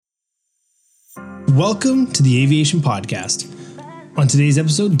Welcome to the Aviation Podcast. On today's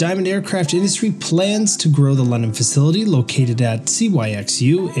episode, Diamond Aircraft Industry plans to grow the London facility located at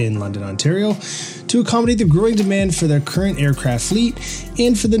CYXU in London, Ontario, to accommodate the growing demand for their current aircraft fleet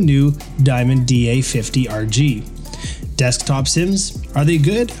and for the new Diamond DA50RG. Desktop sims, are they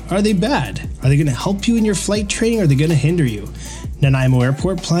good? Are they bad? Are they going to help you in your flight training or are they going to hinder you? Nanaimo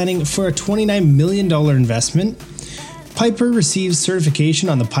Airport planning for a $29 million investment. Piper receives certification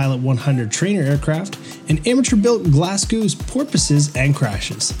on the Pilot 100 trainer aircraft, and amateur-built glass goose porpoises and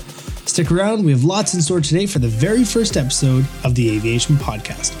crashes. Stick around, we have lots in store today for the very first episode of the Aviation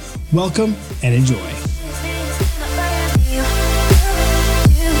Podcast. Welcome and enjoy.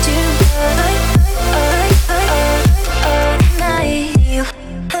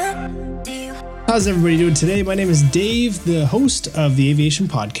 How's everybody doing today? My name is Dave, the host of the Aviation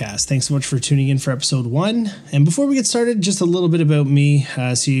Podcast. Thanks so much for tuning in for episode 1. And before we get started, just a little bit about me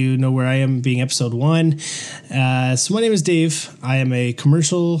so you know where I am being episode 1. So my name is Dave. I am a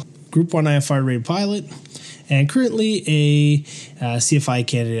commercial Group 1 IFR rated pilot and currently a CFI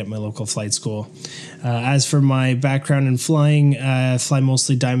candidate at my local flight school. As for my background in flying, fly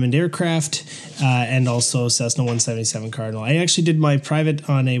mostly Diamond aircraft and also Cessna 177 Cardinal. I actually did my private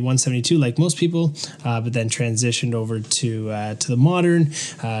on a 172 like most people, but then transitioned over to the modern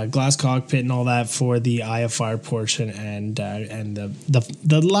glass cockpit and all that for the IFR portion and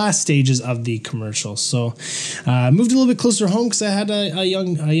the last stages of the commercial. So moved a little bit closer home because I had a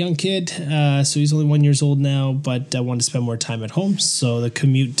young kid, so he's only 1 year old now, but I wanted to spend more time at home. So the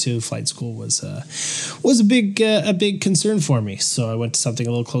commute to flight school was a big concern for me. So I went to something a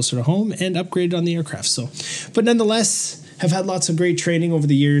little closer to home and upgraded on the aircraft. But nonetheless, have had lots of great training over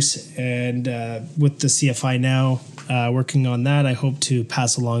the years, and with the CFI now, working on that, I hope to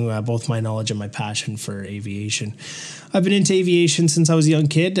pass along both my knowledge and my passion for aviation. I've been into aviation since I was a young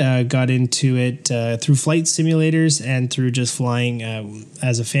kid. Got into it through flight simulators and through just flying.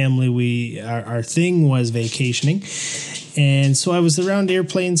 As a family, our thing was vacationing. And so I was around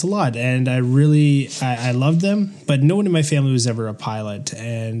airplanes a lot, and I loved them, but no one in my family was ever a pilot.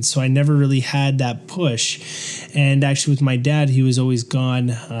 And so I never really had that push. And actually with my dad, he was always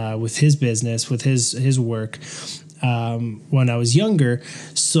gone with his business, with his work. When I was younger.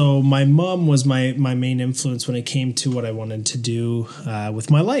 So my mom was my main influence when it came to what I wanted to do with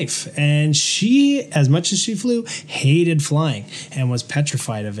my life. And she, as much as she flew, hated flying and was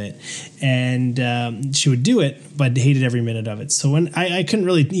petrified of it. And she would do it, but hated every minute of it. So when I couldn't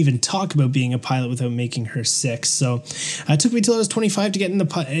really even talk about being a pilot without making her sick. So it took me till I was 25 to get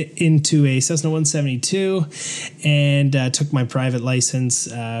into a Cessna 172 and took my private license,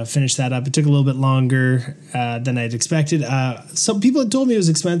 finished that up. It took a little bit longer than I'd expected. Some people had told me it was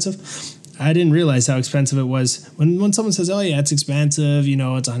expensive. I didn't realize how expensive it was. When someone says, "Oh yeah, it's expensive,"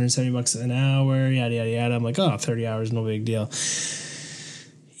 it's $170 an hour, yada yada yada. I'm like, oh, 30 hours, no big deal.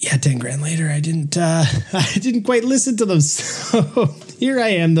 Yeah, 10 grand later, I didn't quite listen to them. So here I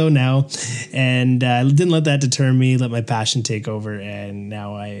am though now, and I didn't let that deter me. Let my passion take over, and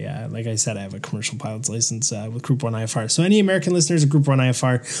now like I said, I have a commercial pilot's license with Group 1 IFR. So any American listeners of Group 1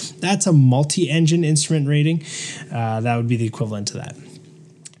 IFR, that's a multi-engine instrument rating. That would be the equivalent to that.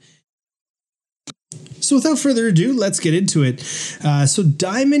 So without further ado, let's get into it. So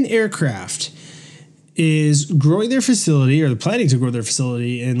Diamond Aircraft is growing their facility, or they're planning to grow their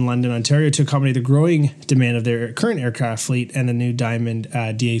facility in London, Ontario, to accommodate the growing demand of their current aircraft fleet and the new Diamond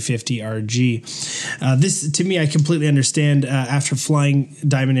DA50RG. This, to me, I completely understand. After flying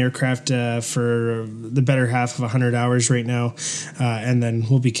Diamond aircraft for the better half of 100 hours right now, and then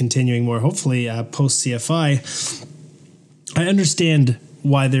we'll be continuing more, hopefully, post-CFI, I understand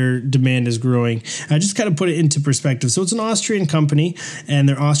why their demand is growing. I just kind of put it into perspective. So it's an Austrian company, and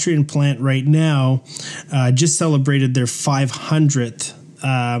their Austrian plant right now just celebrated their 500th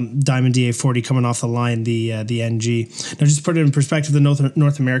Diamond DA40 coming off the line, the NG. Now, just to put it in perspective, the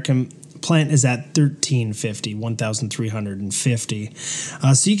North American plant is at 1,350.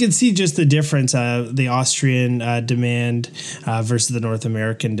 So you can see just the difference, the Austrian demand versus the North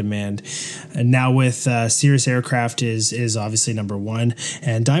American demand. And now with Cirrus Aircraft is obviously number 1,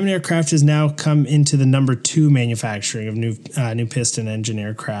 and Diamond Aircraft has now come into the number 2 manufacturing of new piston engine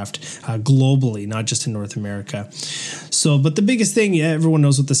aircraft globally, not just in North America. So, but the biggest thing, everyone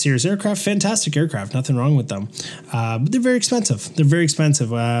knows with the Cirrus aircraft, fantastic aircraft, nothing wrong with them. But they're very expensive.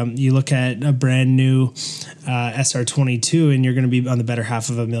 You look at a brand new SR22 and you're going to be on the better half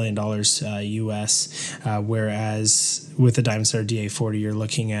of $1 million US, whereas with the Diamond Star DA40 you're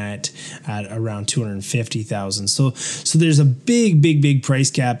looking at around $250,000. So there's a big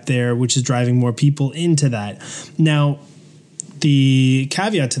price gap there, which is driving more people into that. Now, The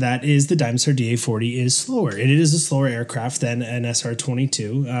caveat to that is the Diamond DA40 is slower. It is a slower aircraft than an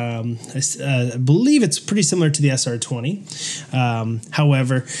SR-22. I believe it's pretty similar to the SR-20.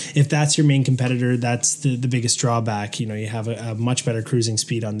 However, if that's your main competitor, that's the biggest drawback. You have a much better cruising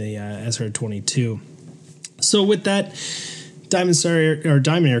speed on the SR-22. So with that,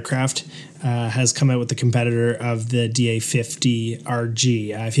 Diamond aircraft has come out with the competitor of the DA50 RG.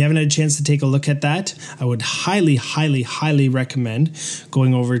 If you haven't had a chance to take a look at that, I would highly, highly, highly recommend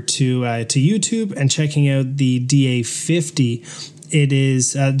going over to YouTube and checking out the DA50. It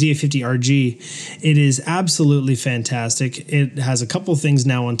is DA50 RG. It is absolutely fantastic. It has a couple things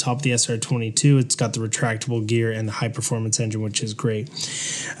now on top of the SR-22. It's got the retractable gear and the high performance engine, which is great.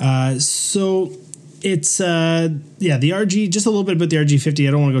 So it's the RG, just a little bit about the RG50.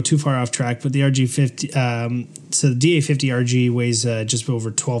 I don't want to go too far off track, but the RG50, so the DA50 RG weighs just over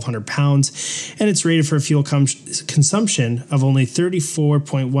 1,200 pounds, and it's rated for a fuel consumption of only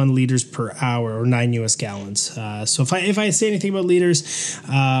 34.1 liters per hour, or 9 US gallons. So if I say anything about liters,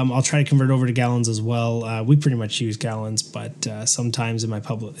 I'll try to convert over to gallons as well. We pretty much use gallons, but sometimes in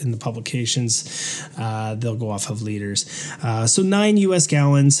the publications, they'll go off of liters. So 9 US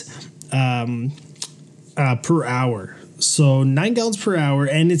gallons per hour. So 9 gallons per hour,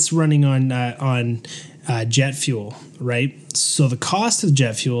 and it's running on jet fuel, right? So the cost of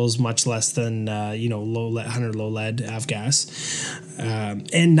jet fuel is much less than low lead, 100 low lead avgas,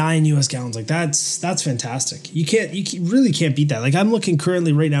 and 9 US gallons. Like that's fantastic. You really can't beat that. Like I'm looking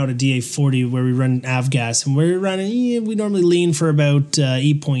currently right now at a DA40 where we run avgas, and we normally lean for about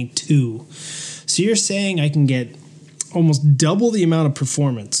 8.2. So you're saying I can get almost double the amount of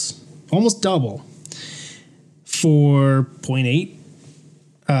performance, almost double, for 0.8.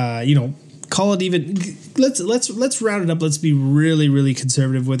 Call it even. Let's round it up. Let's be really, really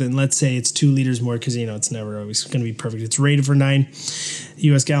conservative with it, and let's say it's 2 liters more, because it's never always going to be perfect. It's rated for 9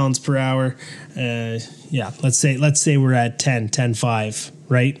 US gallons per hour. Let's say we're at 10.5,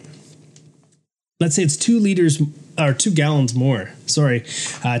 right? Let's say it's 2 liters or 2 gallons more. 2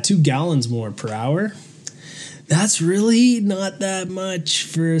 gallons more per hour. That's really not that much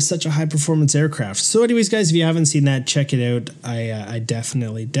for such a high performance aircraft. So anyways, guys, if you haven't seen that, check it out. I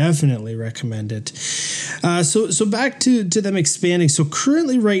definitely recommend it. So back to them expanding. So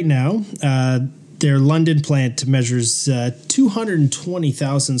currently right now, their London plant measures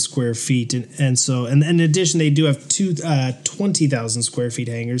 220,000 square feet, and in addition, they do have 20,000 square feet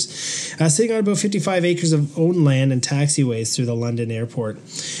hangars, sitting on about 55 acres of own land and taxiways through the London airport.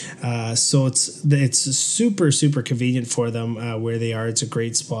 So it's super, super convenient for them where they are. It's a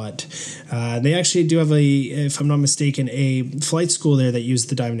great spot. They actually do have if I'm not mistaken, a flight school there that uses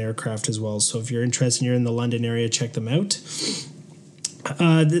the Diamond aircraft as well. So if you're interested and you're in the London area, check them out.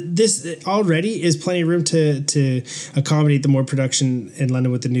 This already is plenty of room to accommodate the more production in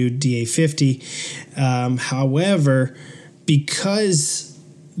London with the new DA50. However, because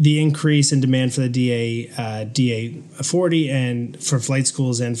the increase in demand for the DA40 and for flight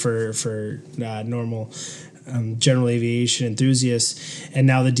schools and for normal general aviation enthusiasts, and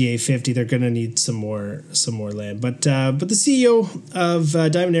now the DA50, they're going to need some more land. But the CEO of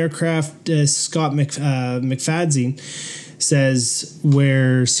Diamond Aircraft, Scott McFadzean, says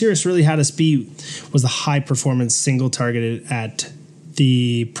where Cirrus really had us beat was the high performance single targeted at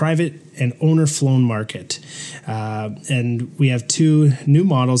the private and owner flown market. And we have 2 new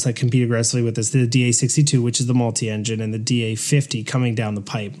models that compete aggressively with this, the DA62, which is the multi-engine, and the DA50 coming down the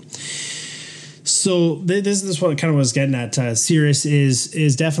pipe. So this is what kind of was getting at. Cirrus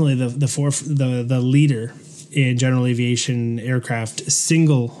is definitely the leader in general aviation aircraft,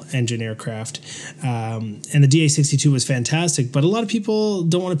 single engine aircraft. And the DA62 was fantastic, but a lot of people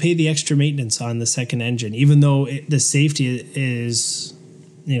don't want to pay the extra maintenance on the second engine, even though the safety is,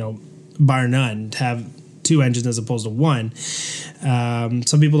 bar none, to have 2 engines as opposed to 1.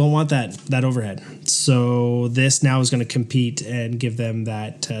 Some people don't want that overhead. So this now is going to compete and give them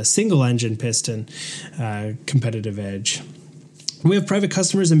that single engine piston competitive edge. We have private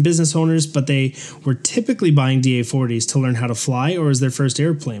customers and business owners, but they were typically buying DA40s to learn how to fly or as their first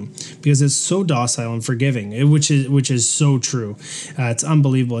airplane because it's so docile and forgiving, which is so true. It's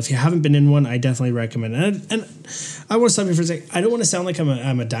unbelievable. If you haven't been in one, I definitely recommend it. And I want to stop you for a second. I don't want to sound like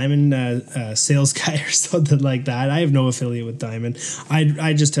I'm a Diamond sales guy or something like that. I have no affiliate with Diamond.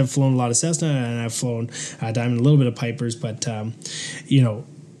 I just have flown a lot of Cessna, and I've flown Diamond, a little bit of Pipers, but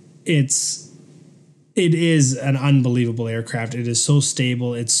It is an unbelievable aircraft. It is so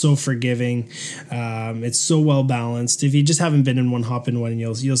stable. It's so forgiving. It's so well balanced. If you just haven't been in one, hop in one, and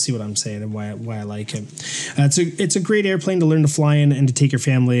you'll see what I'm saying and why I like it. It's a great airplane to learn to fly in and to take your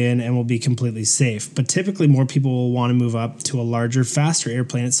family in, and will be completely safe. But typically, more people will want to move up to a larger, faster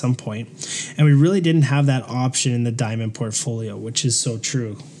airplane at some point, and we really didn't have that option in the Diamond portfolio, which is so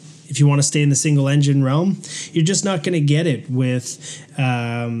true. If you want to stay in the single engine realm, you're just not going to get it with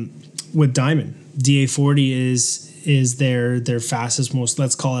Diamond. DA40 is their fastest, most,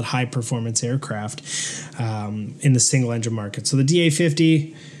 let's call it, high performance aircraft in the single engine market. So the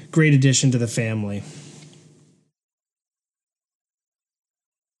DA50, great addition to the family.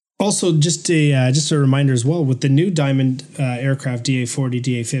 Also, just a reminder as well, with the new Diamond aircraft, DA40,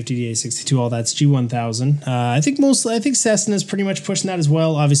 DA50, DA62, all that's G1000. I think Cessna is pretty much pushing that as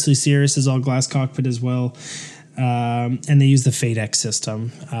well. Obviously, Cirrus is all glass cockpit as well. And they use the FADEC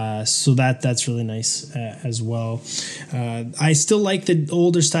system. So that's really nice as well. I still like the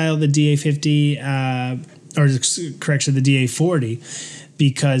older style, the DA50, the DA40,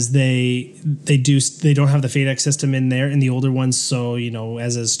 because they don't have the FADEC system in there in the older ones. So,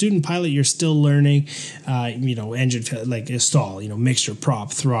 as a student pilot, you're still learning, engine, like a stall, mixture,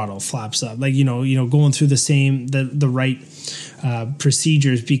 prop, throttle, flaps up, going through the right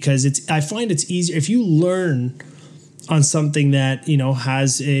procedures, because I find it's easier if you learn on something that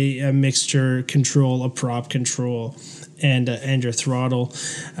has a mixture control, a prop control, and your throttle.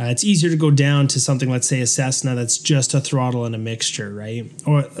 It's easier to go down to something, let's say a Cessna, that's just a throttle and a mixture, right?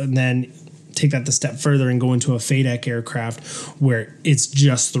 And then take that the step further and go into a FADEC aircraft where it's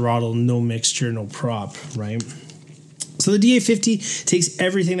just throttle, no mixture, no prop, right? So the DA50 takes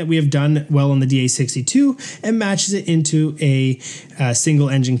everything that we have done well on the DA62 and matches it into a single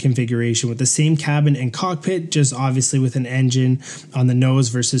engine configuration with the same cabin and cockpit, just obviously with an engine on the nose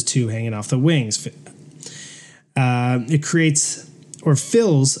versus two hanging off the wings. It creates or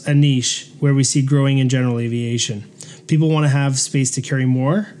fills a niche where we see growing in general aviation. People want to have space to carry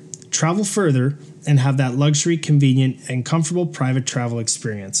more, travel further, and have that luxury, convenient, and comfortable private travel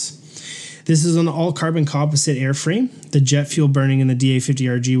experience. This is an all-carbon composite airframe. The jet fuel burning in the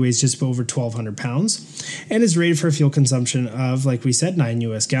DA50RG weighs just over 1,200 pounds and is rated for a fuel consumption of, like we said, 9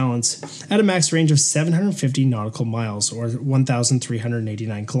 US gallons at a max range of 750 nautical miles, or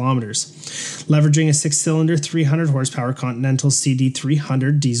 1,389 kilometers. Leveraging a 6-cylinder, 300-horsepower Continental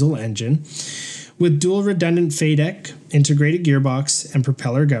CD300 diesel engine with dual redundant FADEC, integrated gearbox, and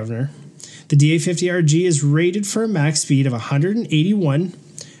propeller governor, the DA50RG is rated for a max speed of 181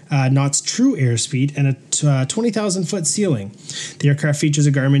 knots true airspeed and a 20,000-foot ceiling. The aircraft features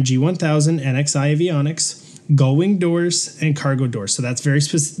a Garmin G1000 NXI avionics, gull-wing doors, and cargo doors. So that's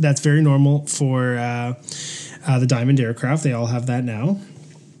very normal for the Diamond aircraft. They all have that now.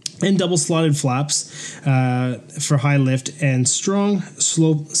 And double slotted flaps for high lift and strong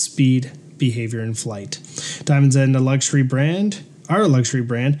slope speed behavior in flight. Diamond's a luxury brand. Are a luxury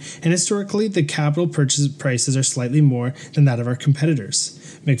brand, and historically the capital purchase prices are slightly more than that of our competitors.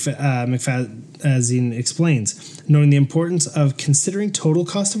 McFadden explains, knowing the importance of considering total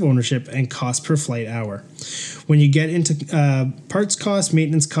cost of ownership and cost per flight hour. When you get into parts costs,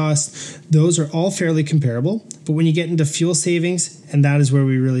 maintenance costs, those are all fairly comparable, but when you get into fuel savings, and that is where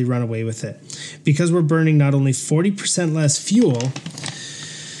we really run away with it. Because we're burning not only 40% less fuel,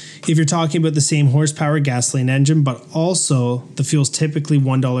 if you're talking about the same horsepower gasoline engine, but also the fuel's typically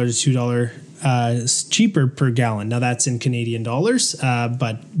 $1 to $2 cheaper per gallon. Now that's in Canadian dollars,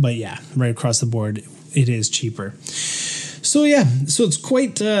 but yeah, right across the board, it is cheaper. So it's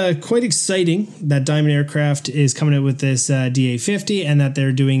quite exciting that Diamond Aircraft is coming out with this DA50, and that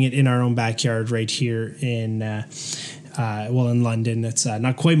they're doing it in our own backyard right here in in London. It's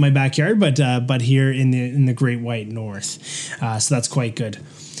not quite my backyard, but here in the Great White North. So that's quite good.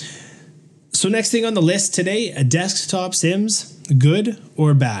 So next thing on the list today, a desktop sims, good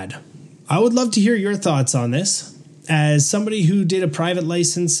or bad? I would love to hear your thoughts on this. As somebody who did a private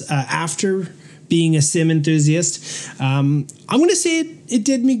license after being a sim enthusiast, I'm going to say it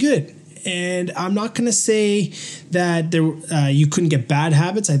did me good. And I'm not going to say that you couldn't get bad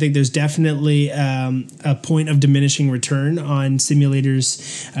habits. I think there's definitely a point of diminishing return on simulators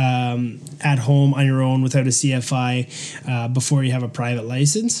at home on your own without a CFI before you have a private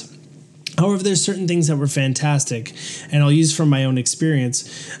license. However, there's certain things that were fantastic, and I'll use from my own experience.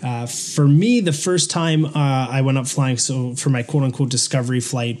 For me, the first time I went up flying, so for my quote-unquote discovery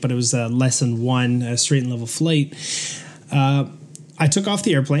flight, but it was a lesson 1, a straight and level flight, I took off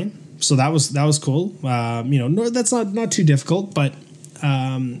the airplane, so that was cool. That's not too difficult, but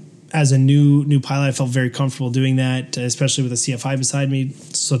as a new pilot, I felt very comfortable doing that, especially with a CFI beside me.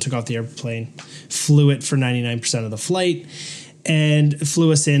 So took off the airplane, flew it for 99% of the flight, and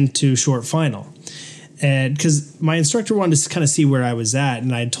flew us into short final. And because my instructor wanted to kind of see where I was at,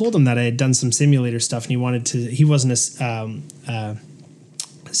 and I had told him that I had done some simulator stuff, and he wasn't a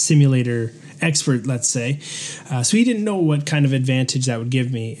simulator expert, let's say. So he didn't know what kind of advantage that would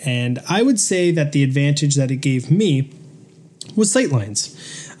give me. And I would say that the advantage that it gave me was sightlines.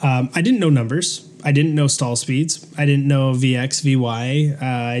 I didn't know numbers. I didn't know stall speeds. I didn't know VX, VY.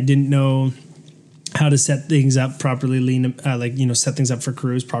 I didn't know how to set things up properly, set things up for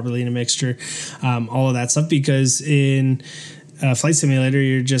cruise properly in a mixture, all of that stuff. Because in a flight simulator,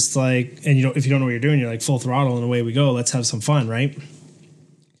 you're just like, and if you don't know what you're doing, you're like full throttle and away we go. Let's have some fun, right?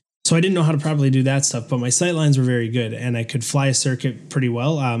 So I didn't know how to properly do that stuff, but my sight lines were very good, and I could fly a circuit pretty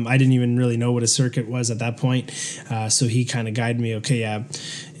well. I didn't even really know what a circuit was at that point, so he kind of guided me. Okay,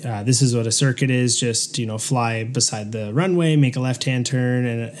 this is what a circuit is. Just fly beside the runway, make a left-hand turn,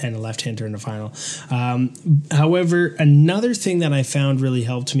 and a left-hand turn to final. However, another thing that I found really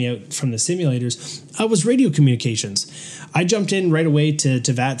helped me out from the simulators was radio communications. I jumped in right away to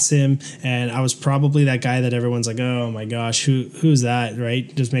VATSIM, and I was probably that guy that everyone's like, oh my gosh, who's that,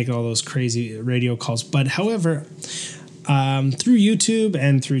 right? Just making all those crazy radio calls. But however, through YouTube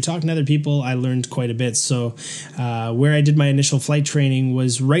and through talking to other people, I learned quite a bit. So where I did my initial flight training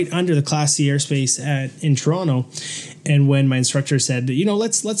was right under the Class C airspace in Toronto. And when my instructor said,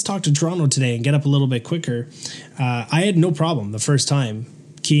 let's talk to Toronto today and get up a little bit quicker, I had no problem the first time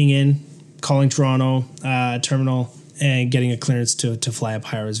keying in, calling Toronto terminal, and getting a clearance to fly up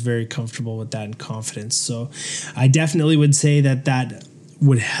higher. I was very comfortable with that and confidence. So I definitely would say that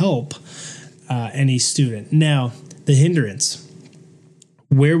would help any student. Now, the hindrance,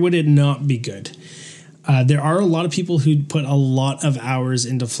 where would it not be good? There are a lot of people who put a lot of hours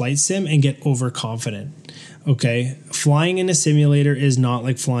into flight sim and get overconfident. Okay, flying in a simulator is not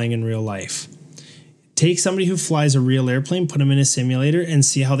like flying in real life. Take somebody who flies a real airplane, put them in a simulator, and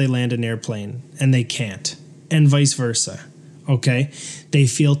see how they land an airplane, and they can't. And vice versa, okay? They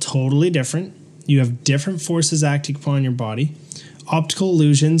feel totally different. You have different forces acting upon your body. Optical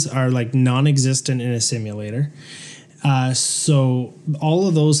illusions are like non-existent in a simulator. So all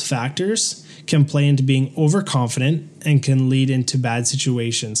of those factors can play into being overconfident and can lead into bad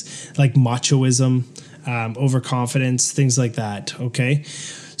situations like machoism, overconfidence, things like that, okay?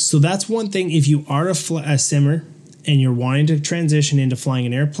 So that's one thing. If you are a simmer and you're wanting to transition into flying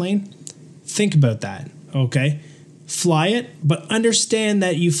an airplane, think about that. Okay, fly it, but understand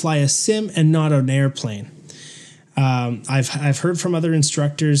that you fly a sim and not an airplane. I've heard from other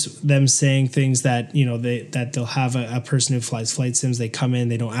instructors them saying things that they'll have a person who flies flight sims. They come in,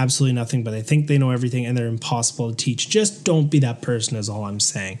 they know absolutely nothing, but they think they know everything, and they're impossible to teach. Just don't be that person. Is all I'm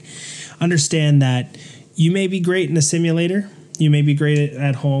saying. Understand that you may be great in a simulator, you may be great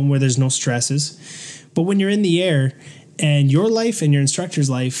at home where there's no stresses, but when you're in the air and your life and your instructor's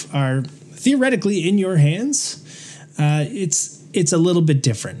life are theoretically in your hands, it's a little bit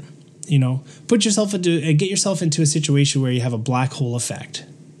different. Get yourself into a situation where you have a black hole effect,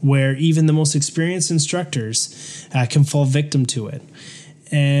 where even the most experienced instructors can fall victim to it,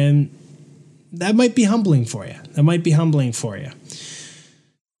 and that might be humbling for you.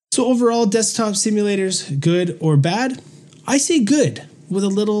 So overall, desktop simulators, good or bad? I say good with a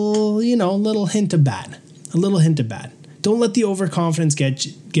little hint of bad. Don't let the overconfidence get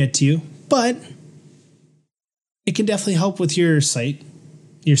to you. But it can definitely help with your sight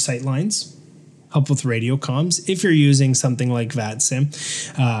lines, help with radio comms. If you're using something like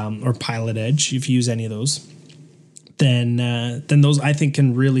VATSIM or Pilot Edge, if you use any of those, then those I think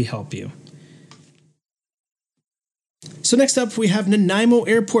can really help you. So next up, we have Nanaimo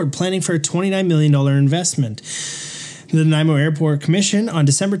Airport planning for a $29 million investment. The Nanaimo Airport Commission on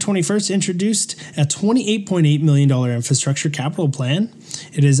December 21st introduced a $28.8 million infrastructure capital plan.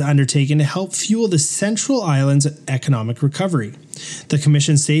 It is undertaken to help fuel the Central Island's economic recovery. The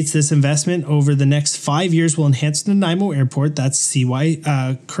Commission states this investment over the next 5 years will enhance the Nanaimo Airport, that's CYCD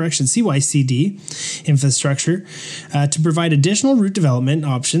infrastructure, to provide additional route development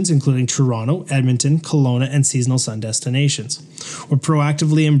options, including Toronto, Edmonton, Kelowna, and seasonal sun destinations. We're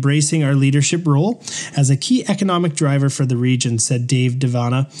proactively embracing our leadership role as a key economic driver for the region, said Dave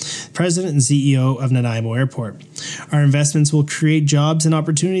Devana, President and CEO of Nanaimo Airport. Our investments will create jobs and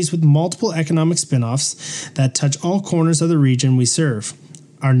opportunities with multiple economic spin-offs that touch all corners of the region we serve.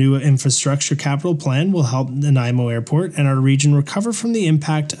 Our new infrastructure capital plan will help Nanaimo Airport and our region recover from the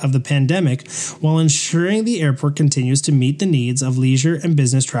impact of the pandemic while ensuring the airport continues to meet the needs of leisure and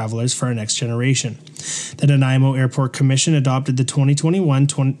business travelers for our next generation. The Nanaimo Airport Commission adopted the 2021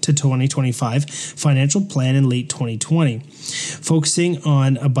 to 2025 financial plan in late 2020, focusing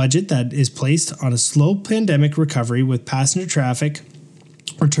on a budget that is placed on a slow pandemic recovery with passenger traffic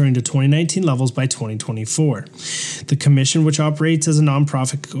returning to 2019 levels by 2024. The commission, which operates as a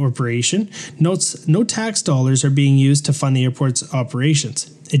nonprofit corporation, notes no tax dollars are being used to fund the airport's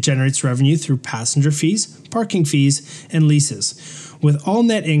operations. It generates revenue through passenger fees, parking fees, and leases, with all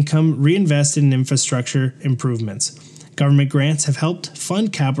net income reinvested in infrastructure improvements. Government grants have helped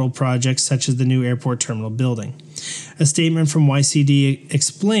fund capital projects such as the new airport terminal building. A statement from YCD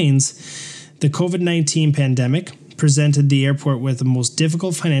explains the COVID-19 pandemic presented the airport with the most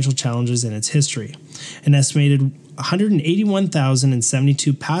difficult financial challenges in its history. An estimated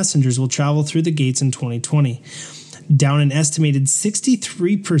 181,072 passengers will travel through the gates in 2020, down an estimated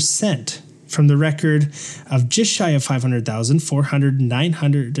 63% from the record of just shy of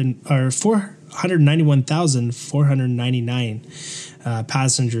 491,499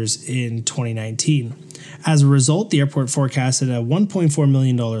 passengers in 2019. As a result, the airport forecasted a $1.4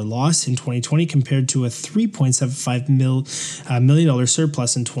 million loss in 2020 compared to a $3.75 million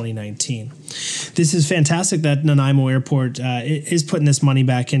surplus in 2019. This is fantastic that Nanaimo Airport is putting this money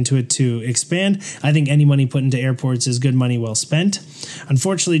back into it to expand. I think any money put into airports is good money well spent.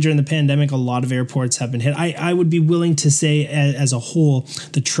 Unfortunately, during the pandemic, a lot of airports have been hit. I would be willing to say as a whole,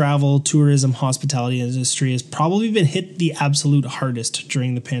 the travel, tourism, hospitality industry has probably been hit the absolute hardest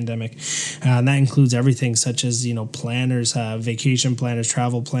during the pandemic. And that includes everything such as, planners, vacation planners,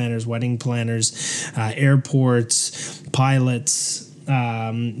 travel planners, wedding planners, airports, pilots,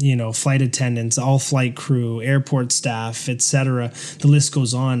 flight attendants, all flight crew, airport staff, etc. The list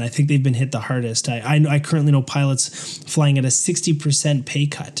goes on. I think they've been hit the hardest. I currently know pilots flying at a 60% pay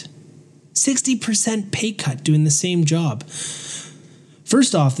cut. 60% pay cut doing the same job.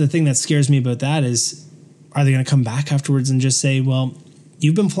 First off, the thing that scares me about that is, are they going to come back afterwards and just say, well,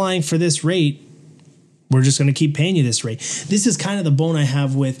 you've been flying for this rate, we're just going to keep paying you this rate? This is kind of the bone I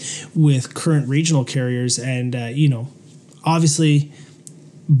have with current regional carriers. And, obviously,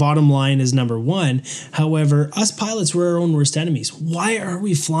 bottom line is number one. However, us pilots were our own worst enemies. Why are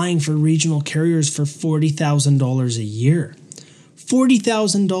we flying for regional carriers for $40,000 a year?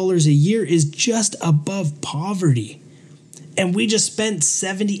 $40,000 a year is just above poverty. And we just spent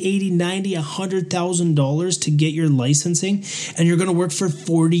 $70, $80, $90, $100,000 to get your licensing, and you're going to work for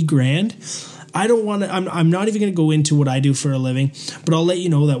 $40,000? I don't want to, I'm not even going to go into what I do for a living, but I'll let you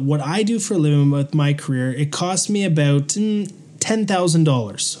know that what I do for a living with my career, it costs me about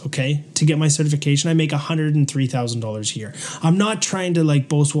 $10,000, okay, to get my certification. I make $103,000 a year. I'm not trying to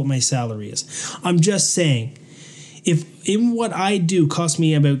boast what my salary is. I'm just saying, if in what I do costs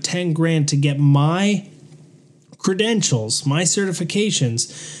me about $10,000 to get my credentials, my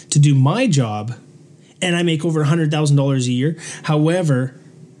certifications to do my job, and I make over $100,000 a year, however,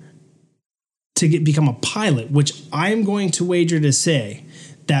 to become a pilot, which I'm going to wager to say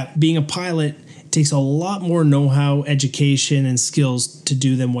that being a pilot takes a lot more know-how, education, and skills to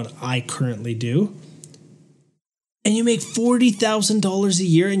do than what I currently do. And you make $40,000 a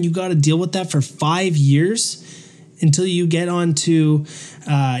year, and you got to deal with that for 5 years until you get onto,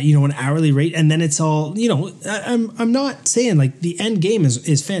 an hourly rate, and then it's all, I'm not saying the end game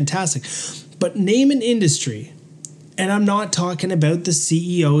is fantastic, but name an industry. And I'm not talking about the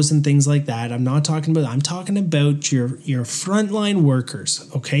CEOs and things like that. I'm talking about your frontline workers,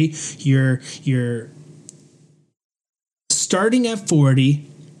 okay? You're starting at 40,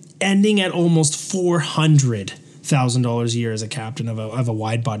 ending at almost $400,000 a year as a captain of a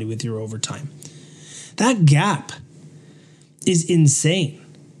wide body with your overtime. That gap is insane.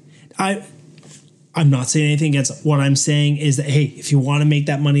 I'm not saying anything against. What I'm saying is that, hey, if you want to make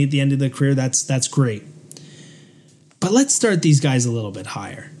that money at the end of the career, that's great. But let's start these guys a little bit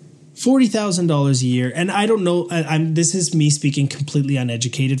higher. $40,000 a year. And I don't know, this is me speaking completely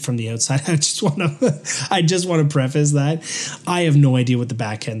uneducated from the outside. I just want to preface that. I have no idea what the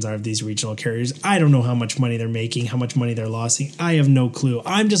back ends are of these regional carriers. I don't know how much money they're making, how much money they're losing. I have no clue.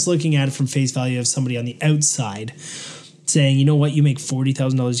 I'm just looking at it from face value of somebody on the outside saying, you know what, you make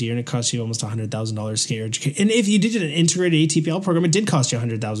 $40,000 a year and it costs you almost $100,000 to get your education. And if you did an integrated ATPL program, it did cost you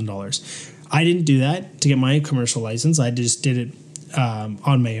 $100,000. I didn't do that to get my commercial license. I just did it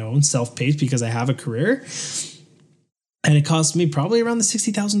on my own, self-paced, because I have a career. And it cost me probably around the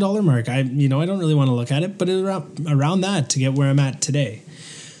 $60,000 mark. I don't really want to look at it, but it was around that to get where I'm at today.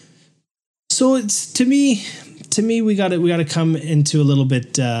 So it's, to me, to me, we got to come into a little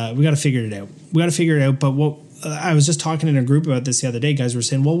bit. We got to figure it out. But what I was just talking in a group about this the other day. Guys were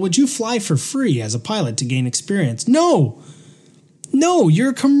saying, "Well, would you fly for free as a pilot to gain experience?" No,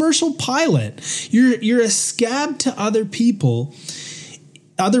 you're a commercial pilot. You're a scab to other people,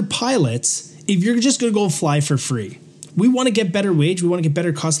 other pilots. If you're just going to go fly for free, we want to get better wage. We want to get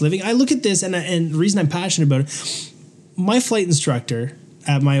better cost of living. I look at this, and the reason I'm passionate about it, my flight instructor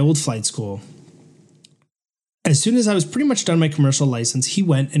at my old flight school, as soon as I was pretty much done my commercial license, he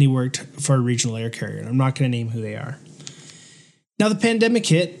went and he worked for a regional air carrier. And I'm not going to name who they are. Now the pandemic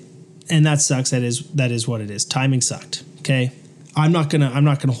hit, and that sucks. That is what it is. Timing sucked. Okay, I'm not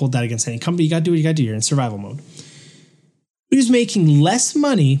gonna hold that against any company. You got to do what you got to do. You're in survival mode. He was making less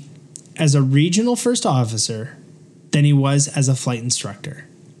money as a regional first officer than he was as a flight instructor.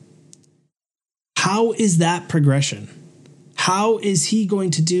 How is that progression? How is he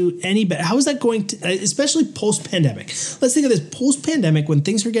going to do any better? How is that going to, especially post-pandemic? Let's think of this post-pandemic when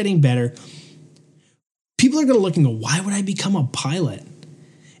things are getting better. People are going to look and go, why would I become a pilot?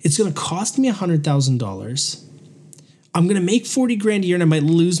 It's going to cost me $100,000. I'm going to make $40,000 a year and I might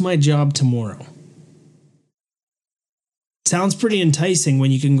lose my job tomorrow. Sounds pretty enticing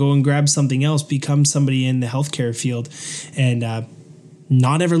when you can go and grab something else, become somebody in the healthcare field, and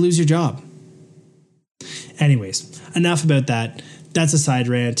not ever lose your job. Anyways, enough about that. That's a side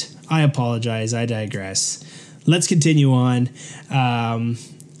rant. I apologize. I digress. Let's continue on.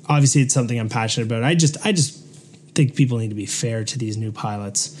 Obviously, it's something I'm passionate about. I just think people need to be fair to these new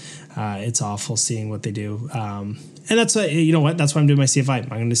pilots. It's awful seeing what they do. And that's you know what? That's why I'm doing my CFI. I'm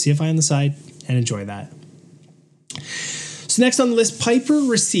going to do CFI on the side and enjoy that. So next on the list, Piper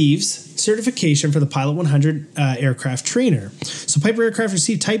receives certification for the Pilot 100 aircraft trainer. So Piper Aircraft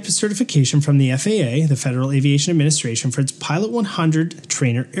received type certification from the FAA, the Federal Aviation Administration, for its Pilot 100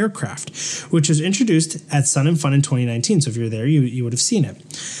 trainer aircraft, which was introduced at Sun and Fun in 2019. So if you're there, you would have seen it.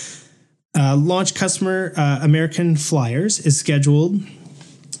 Launch customer American Flyers is scheduled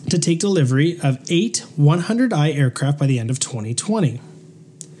to take delivery of 8 100i aircraft by the end of 2020.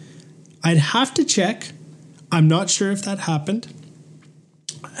 I'd have to check. I'm not sure if that happened.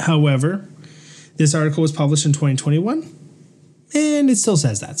 However, this article was published in 2021, and it still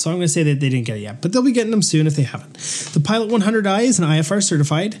says that. So I'm going to say that they didn't get it yet, but they'll be getting them soon if they haven't. The Pilot 100i is an IFR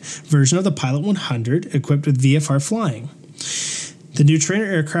certified version of the Pilot 100 equipped with VFR flying. The new trainer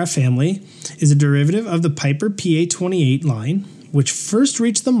aircraft family is a derivative of the Piper PA-28 line, which first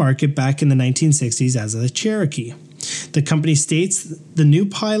reached the market back in the 1960s as the Cherokee. The company states the new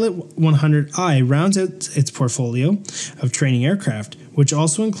Pilot 100i rounds out its portfolio of training aircraft, which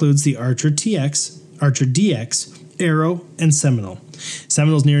also includes the Archer DX, Arrow, and Seminole.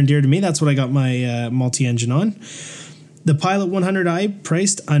 Seminole's near and dear to me. That's what I got my multi-engine on. The Pilot 100i,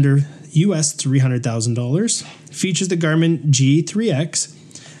 priced under US $300,000, features the Garmin G3X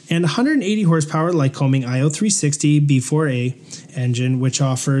and 180 horsepower Lycoming IO360 B4A engine, which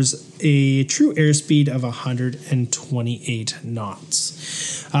offers a true airspeed of 128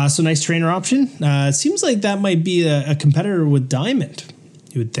 knots. So nice trainer option. It seems like that might be a competitor with Diamond,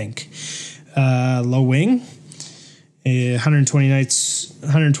 you would think. Low wing,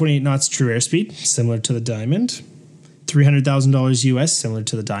 128 knots true airspeed, similar to the Diamond. $300,000 US, similar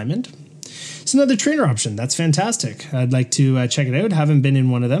to the Diamond. It's another trainer option. That's fantastic. I'd like to check it out. Haven't been in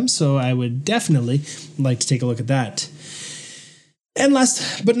one of them, so I would definitely like to take a look at that. And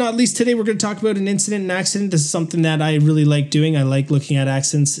last but not least, today we're going to talk about an incident and accident. This is something that I really like doing. I like looking at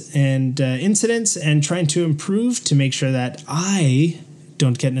accidents and incidents and trying to improve to make sure that I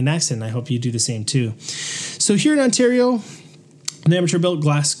don't get in an accident. I hope you do the same too. So here in Ontario, an amateur-built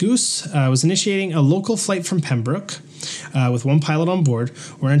Glass Goose was initiating a local flight from Pembroke with one pilot on board.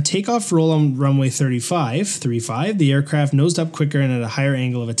 We're on takeoff roll on runway 35. The aircraft nosed up quicker and at a higher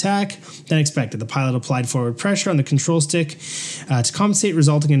angle of attack than expected. The pilot applied forward pressure on the control stick to compensate,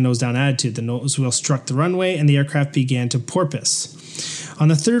 resulting in nose-down attitude. The nose wheel struck the runway and the aircraft began to porpoise. On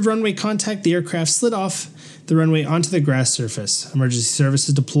the third runway contact, the aircraft slid off the runway onto the grass surface. Emergency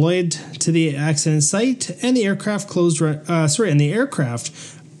services deployed to the accident site, and the aircraft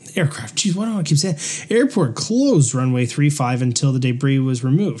airport closed runway 35 until the debris was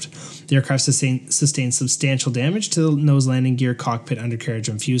removed. The aircraft sustained substantial damage to the nose landing gear, cockpit, undercarriage,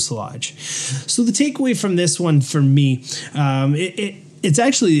 and fuselage. So the takeaway from this one for me, it's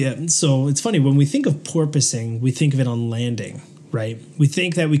actually, so it's funny, when we think of porpoising, we think of it on landing. right? We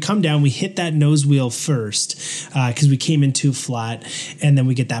think that we come down, we hit that nose wheel first because we came in too flat, and then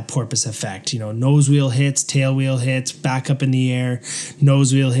we get that porpoise effect. Nose wheel hits, tail wheel hits, back up in the air,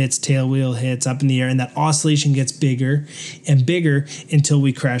 nose wheel hits, tail wheel hits, up in the air, and that oscillation gets bigger and bigger until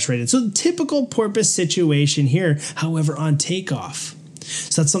we crash right in. So the typical porpoise situation here, however, on takeoff.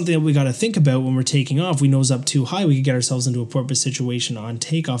 So that's something that we got to think about when we're taking off. We nose up too high, we could get ourselves into a porpoise situation on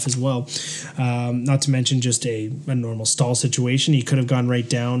takeoff as well. Not to mention just a normal stall situation. He could have gone right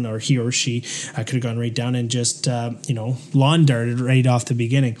down, or he or she could have gone right down and just, lawn darted right off the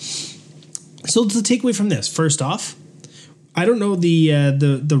beginning. So the takeaway from this, first off, I don't know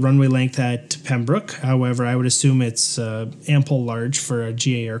the runway length at Pembroke. However, I would assume it's ample large for a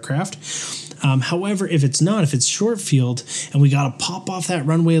GA aircraft. However, if it's short field and we got to pop off that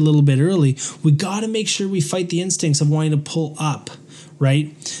runway a little bit early, we got to make sure we fight the instincts of wanting to pull up,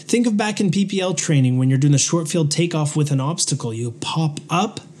 right? Think of back in PPL training when you're doing the short field takeoff with an obstacle. You pop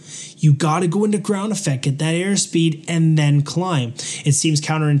up, you got to go into ground effect, get that airspeed, and then climb. It seems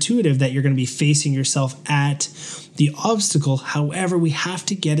counterintuitive that you're going to be facing yourself at the obstacle. However, we have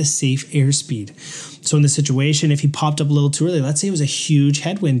to get a safe airspeed. So in this situation, if he popped up a little too early, let's say it was a huge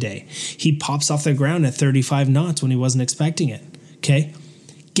headwind day, he pops off the ground at 35 knots when he wasn't expecting it. Okay?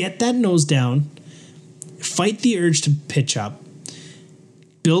 Get that nose down, fight the urge to pitch up,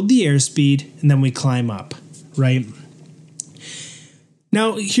 build the airspeed, and then we climb up, right?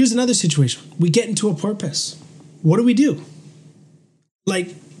 Now, here's another situation. We get into a porpoise. What do we do?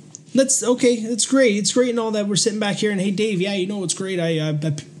 It's great. It's great and all that. We're sitting back here and, hey, Dave, yeah, it's great.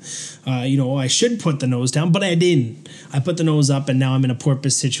 I should put the nose down, but I didn't. I put the nose up and now I'm in a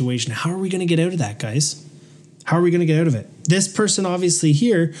porpoise situation. How are we going to get out of that, guys? How are we going to get out of it? This person obviously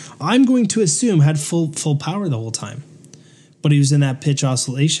here, I'm going to assume had full power the whole time, but he was in that pitch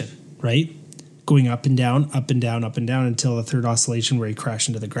oscillation, right? Going up and down, up and down, up and down until the third oscillation where he crashed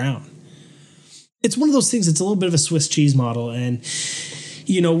into the ground. It's one of those things. It's a little bit of a Swiss cheese model. And,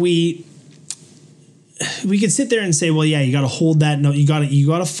 we could sit there and say, well, yeah, you got to hold that note. You got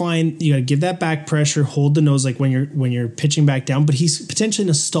to give that back pressure, hold the nose like when you're pitching back down, but he's potentially in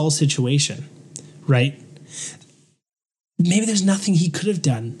a stall situation, right? Maybe there's nothing he could have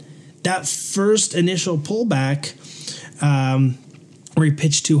done. That first initial pullback, where he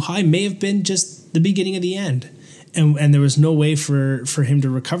pitched too high may have been just the beginning of the end. And there was no way for him to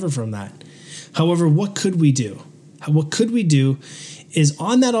recover from that. However, what could we do? What could we do is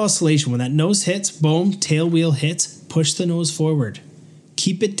on that oscillation, when that nose hits, boom, tail wheel hits, push the nose forward.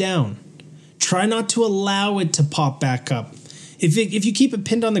 Keep it down. Try not to allow it to pop back up. If you keep it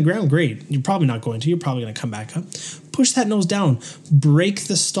pinned on the ground, great. You're probably not going to. You're probably going to come back up. Push that nose down. Break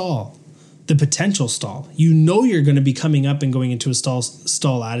the stall. The potential stall. You're going to be coming up and going into a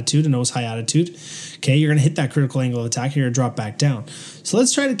stall attitude, a nose high attitude. Okay, you're going to hit that critical angle of attack. You're going to drop back down. So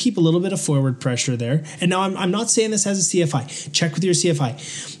let's try to keep a little bit of forward pressure there. And now I'm not saying this as a CFI. Check with your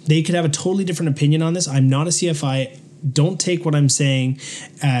CFI. They could have a totally different opinion on this. I'm not a CFI. Don't take what I'm saying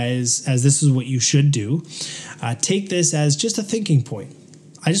as this is what you should do. Take this as just a thinking point.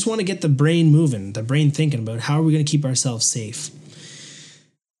 I just want to get the brain moving, the brain thinking about how are we going to keep ourselves safe.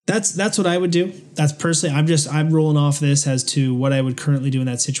 That's what I would do. That's personally, I'm rolling off this as to what I would currently do in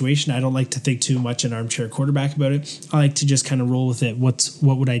that situation. I don't like to think too much an armchair quarterback about it. I like to just kind of roll with it. What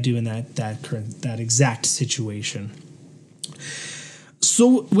would I do in that exact situation?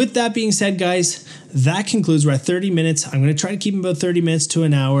 So with that being said, guys, that concludes. We're at 30 minutes. I'm going to try to keep them about 30 minutes to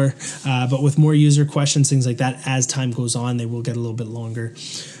an hour, but with more user questions, things like that, as time goes on, they will get a little bit longer.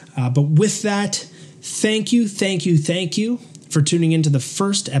 But with that, thank you for tuning into the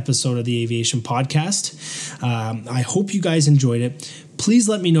first episode of the EHviation Podcast. I hope you guys enjoyed it. Please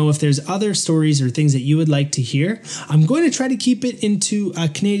let me know if there's other stories or things that you would like to hear. I'm going to try to keep it into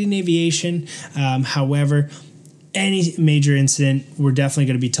Canadian aviation. However, any major incident, we're definitely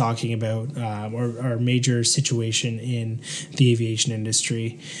going to be talking about our major situation in the aviation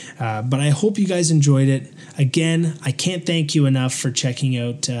industry. But I hope you guys enjoyed it. Again, I can't thank you enough for checking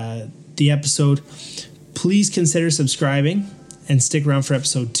out the episode. Please consider subscribing and stick around for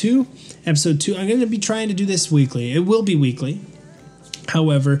episode 2. Episode 2, I'm going to be trying to do this weekly. It will be weekly.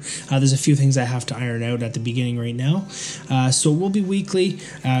 However, there's a few things I have to iron out at the beginning right now. So it will be weekly.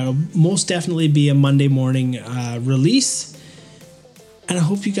 Most definitely be a Monday morning release. And I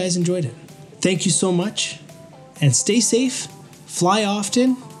hope you guys enjoyed it. Thank you so much. And stay safe, fly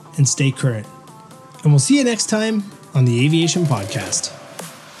often, and stay current. And we'll see you next time on the EHviation Podcast.